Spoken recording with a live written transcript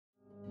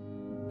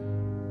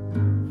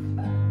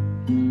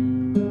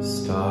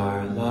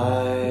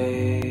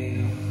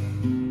Starlight,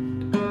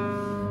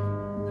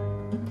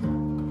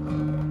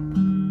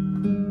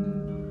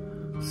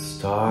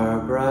 star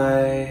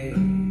bright,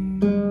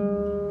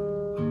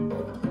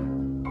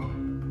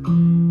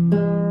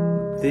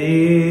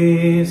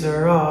 these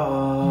are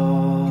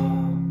all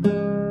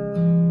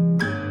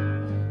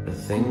the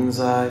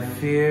things I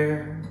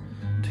fear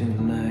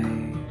tonight.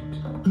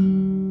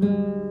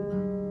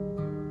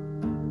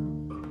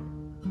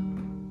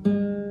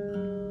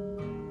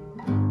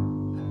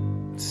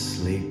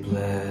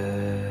 Sleeplessness,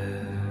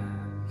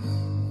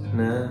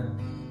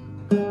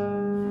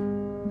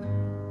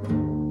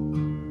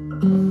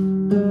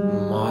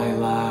 my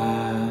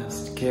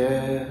last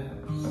kiss,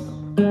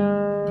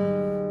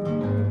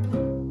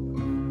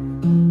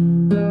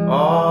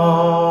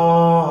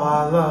 all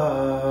I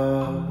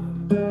love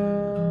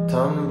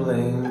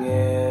tumbling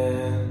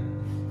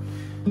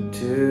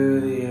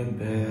into the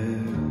abyss.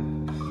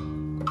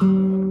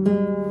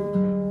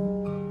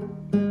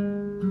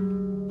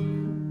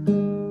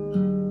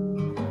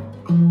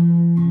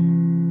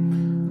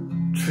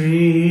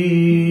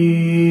 Trees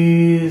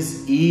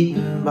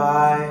eaten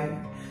by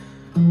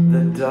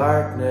the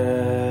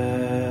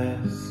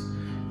darkness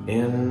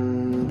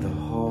in the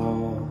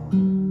hall,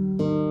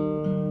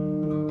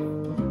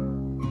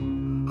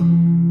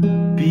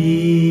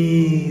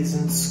 bees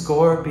and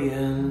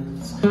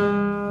scorpions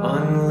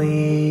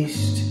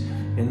unleashed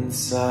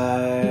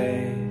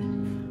inside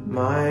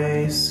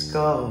my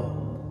skull.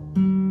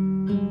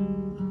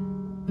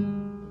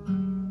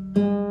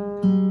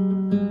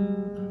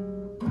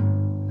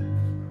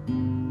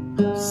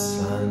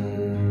 Sun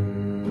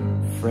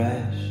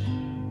fresh,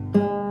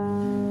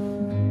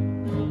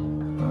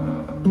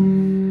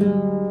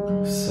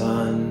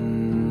 sun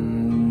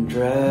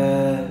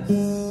dress,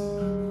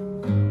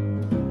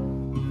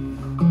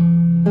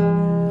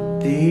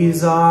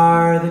 these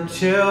are the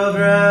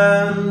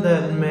children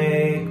that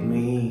make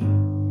me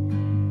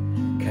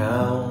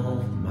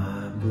count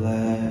my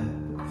blessings.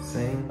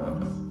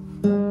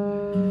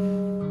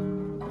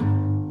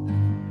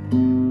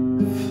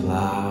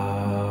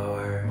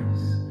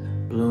 Flowers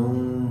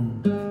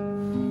bloom,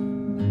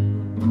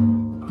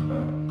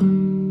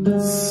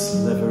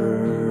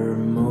 sliver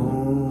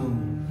moon,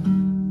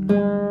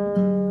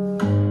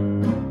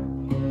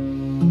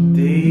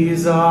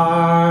 these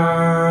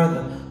are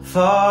the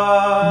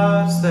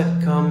thoughts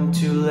that come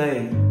too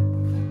late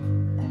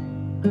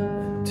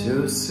and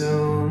too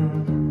soon.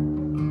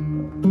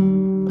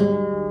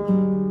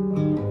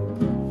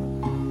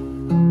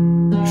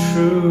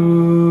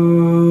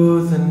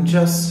 Truth and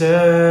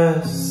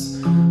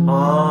justice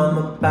on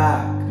the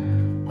back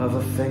of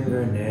a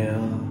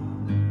fingernail.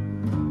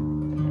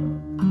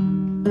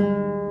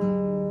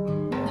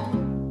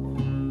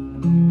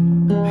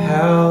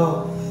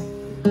 Health,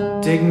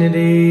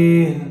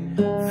 dignity, and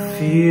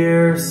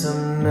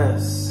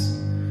fearsomeness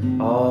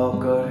all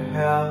go to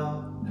hell.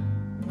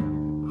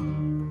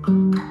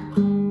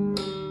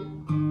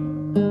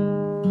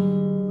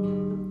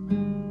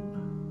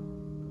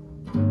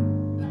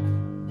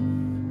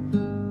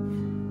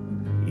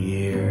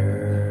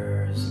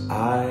 Ears,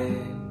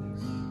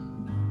 eyes,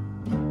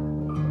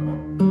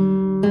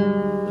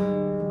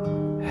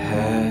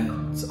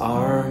 heads,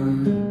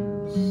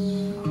 arms,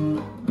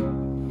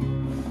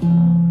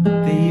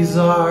 these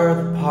are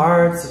the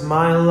parts of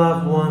my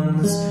loved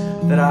ones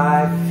that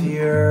I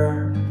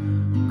fear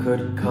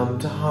could come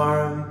to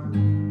harm.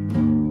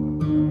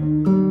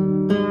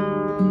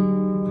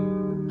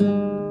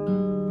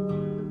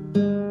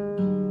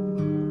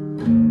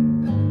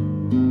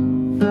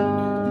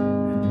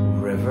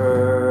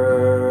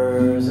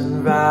 Rivers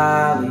and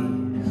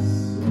valleys,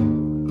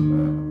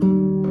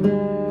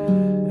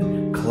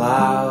 and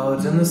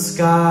clouds in the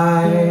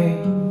sky,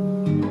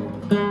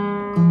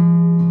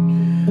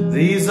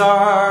 these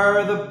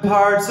are the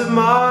parts of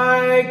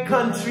my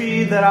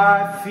country that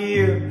I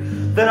fear,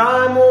 that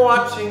I'm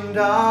watching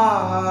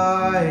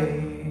die.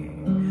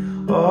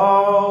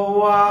 Oh,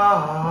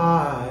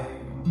 why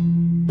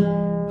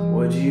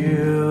would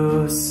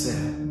you sit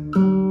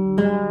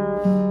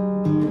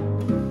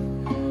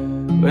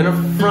in a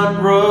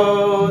front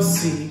row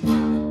seat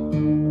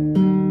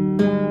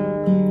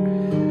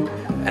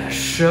at a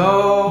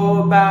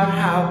show about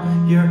how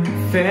your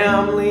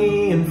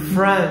family and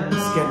friends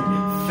get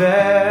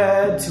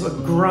fed to a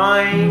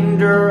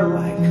grinder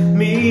like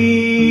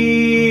meat?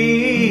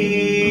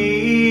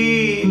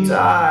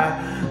 I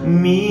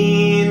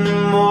mean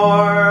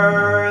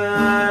more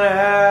than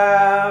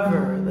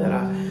ever that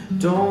I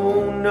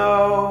don't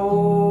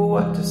know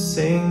what to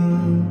sing,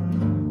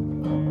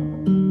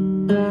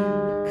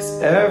 'cause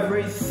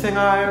everything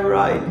I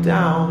write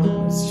down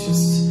is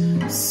just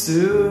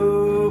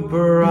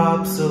super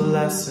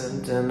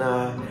obsolescent, and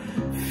I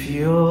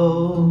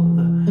feel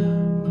the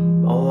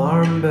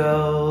alarm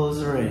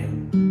bells ring.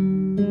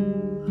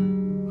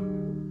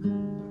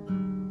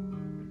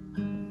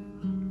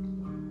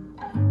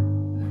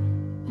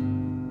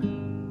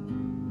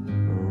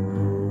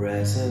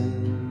 Resin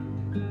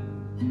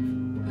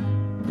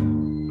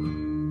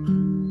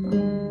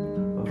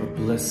of a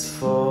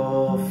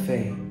blissful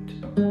fate,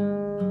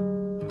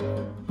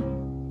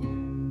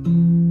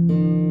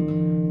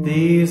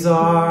 These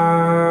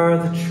are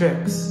the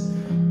tricks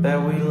that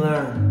we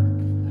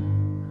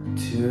learn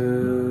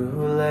too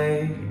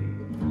late.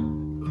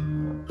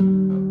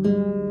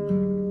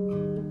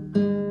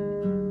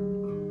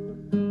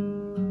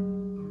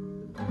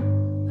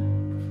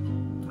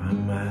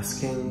 I'm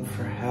asking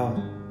for help,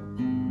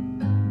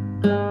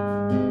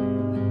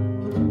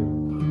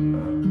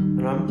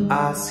 and I'm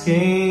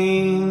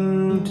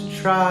asking to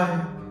try,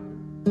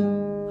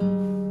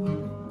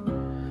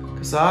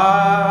 'cause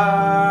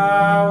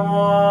I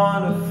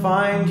wanna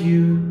find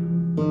you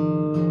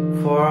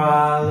before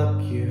I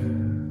look you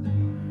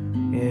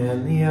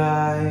in the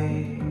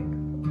eye.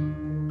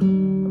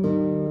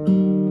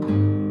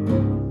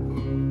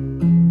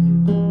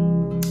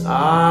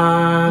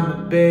 I'm a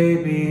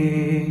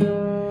baby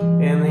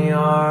in the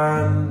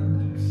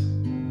arms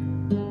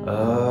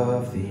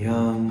of the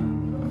young.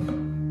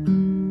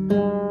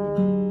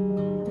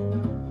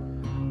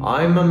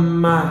 I'm a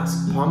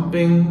mask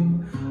pumping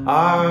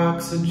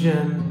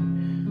oxygen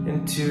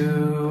into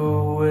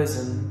a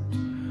wizened,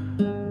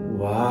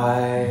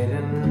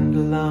 widened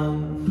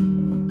lung.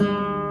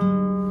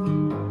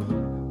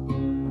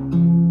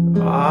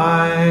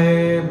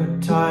 I'm a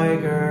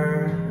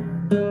tiger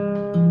in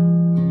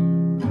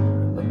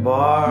the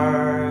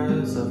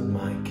bars of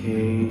my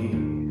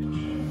cage,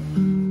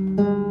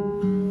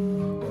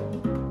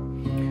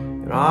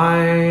 and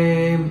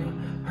I'm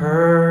a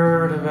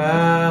herd of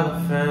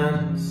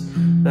elephants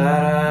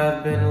that have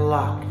been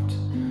locked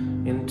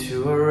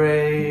into a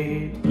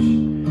rage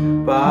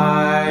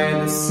by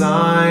the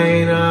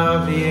sign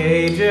of the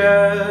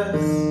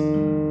ages,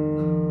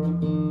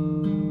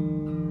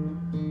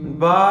 and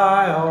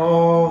by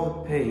all the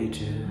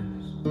pages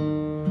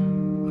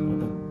of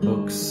the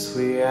books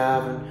we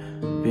haven't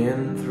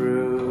been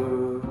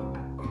through.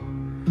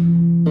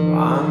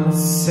 I'm a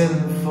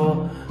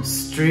sinful,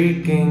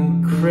 streaking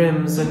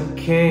crimson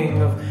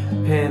king of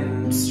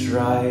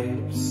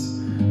pinstripes,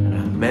 and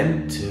I'm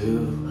meant to.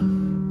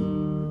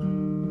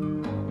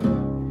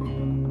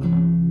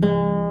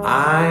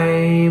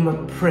 I'm a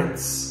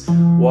prince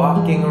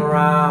walking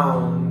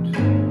around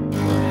with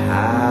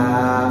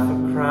half a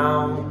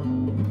crown.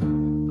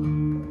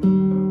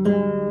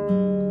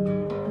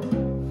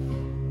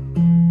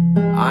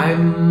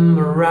 I'm a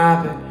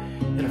rabbit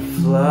in a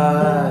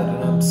flood,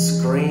 and I'm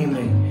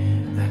screaming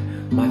that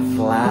my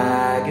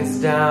flag is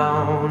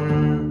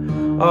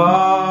down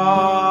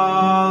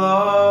all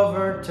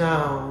over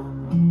town.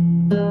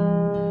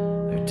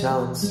 They're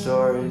telling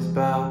stories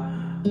about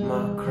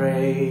my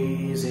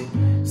crazy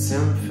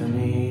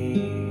symphony.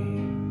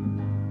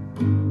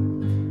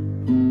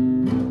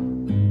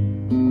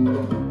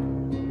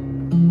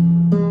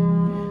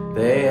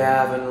 They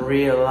haven't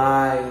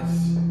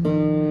realized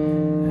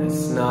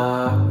it's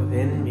not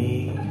within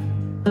me,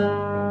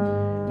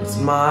 it's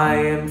my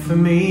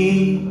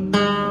infamy.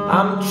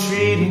 I'm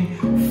treating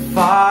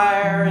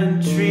fire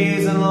and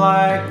treason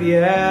like the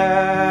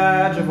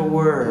edge of a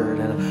word,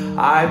 and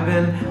I've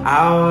been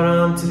out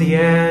onto the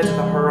edge of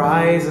the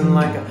horizon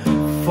like a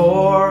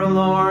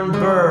forlorn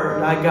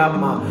bird. I got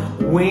my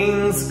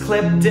wings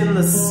clipped in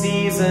the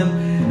season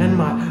and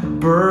my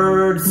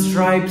bird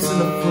stripes in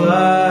the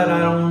flood. I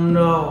don't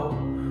know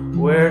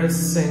where to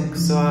sink,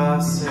 so I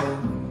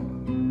sink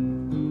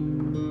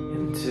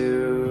into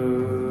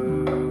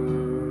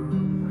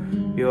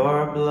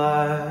your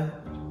blood.